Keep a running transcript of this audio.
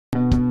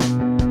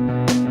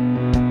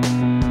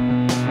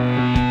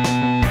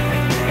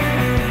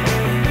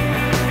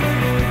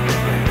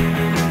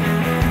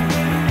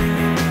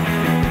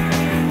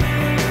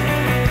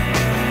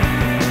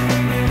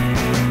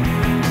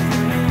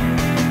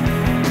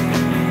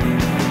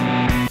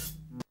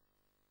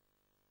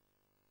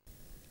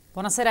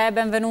Buonasera e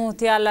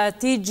benvenuti al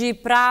TG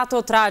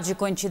Prato.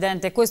 Tragico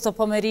incidente questo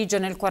pomeriggio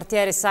nel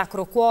quartiere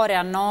Sacro Cuore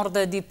a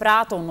nord di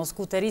Prato. Uno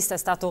scooterista è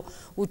stato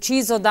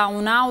ucciso da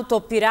un'auto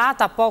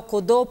pirata.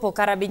 Poco dopo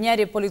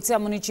Carabinieri e Polizia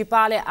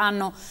Municipale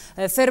hanno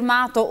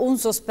fermato un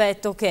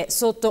sospetto che è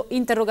sotto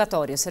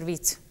interrogatorio.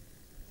 Servizio.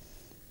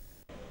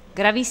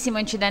 Gravissimo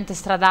incidente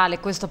stradale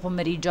questo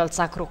pomeriggio al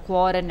Sacro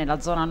Cuore,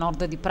 nella zona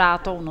nord di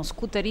Prato. Uno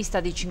scooterista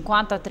di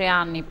 53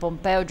 anni,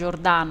 Pompeo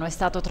Giordano, è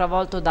stato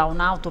travolto da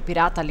un'auto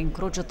pirata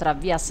all'incrocio tra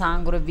via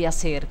Sangro e via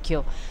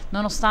Serchio.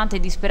 Nonostante i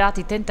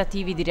disperati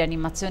tentativi di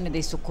rianimazione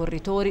dei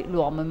soccorritori,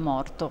 l'uomo è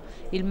morto.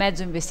 Il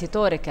mezzo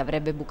investitore, che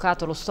avrebbe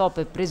bucato lo stop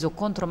e preso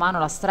contromano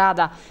la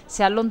strada,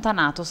 si è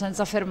allontanato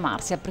senza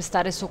fermarsi a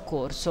prestare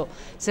soccorso.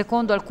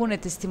 Secondo alcune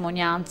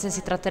testimonianze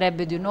si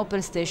tratterebbe di un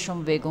Opel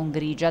Station Wagon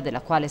grigia,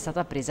 della quale è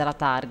stata presa la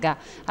targa.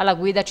 Alla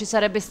guida ci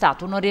sarebbe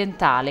stato un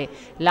orientale.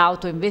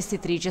 L'auto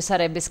investitrice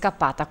sarebbe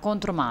scappata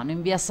contromano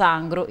in via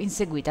Sangro,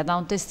 inseguita da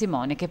un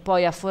testimone che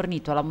poi ha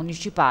fornito alla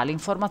municipale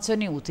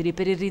informazioni utili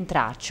per il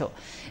rintraccio.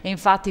 E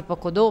infatti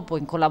poco dopo,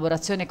 in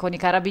collaborazione con i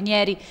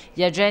carabinieri,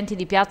 gli agenti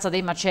di Piazza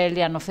dei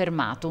Macelli hanno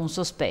fermato un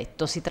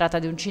sospetto. Si tratta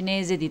di un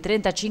cinese di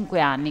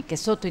 35 anni che è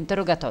sotto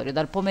interrogatorio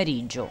dal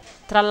pomeriggio.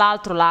 Tra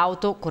l'altro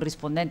l'auto,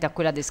 corrispondente a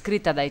quella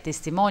descritta dai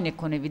testimoni e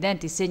con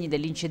evidenti segni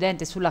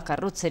dell'incidente sulla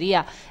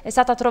carrozzeria, è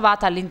stata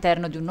trovata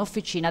all'interno di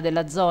un'officina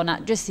della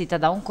zona gestita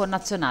da un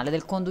connazionale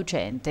del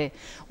conducente.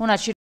 Una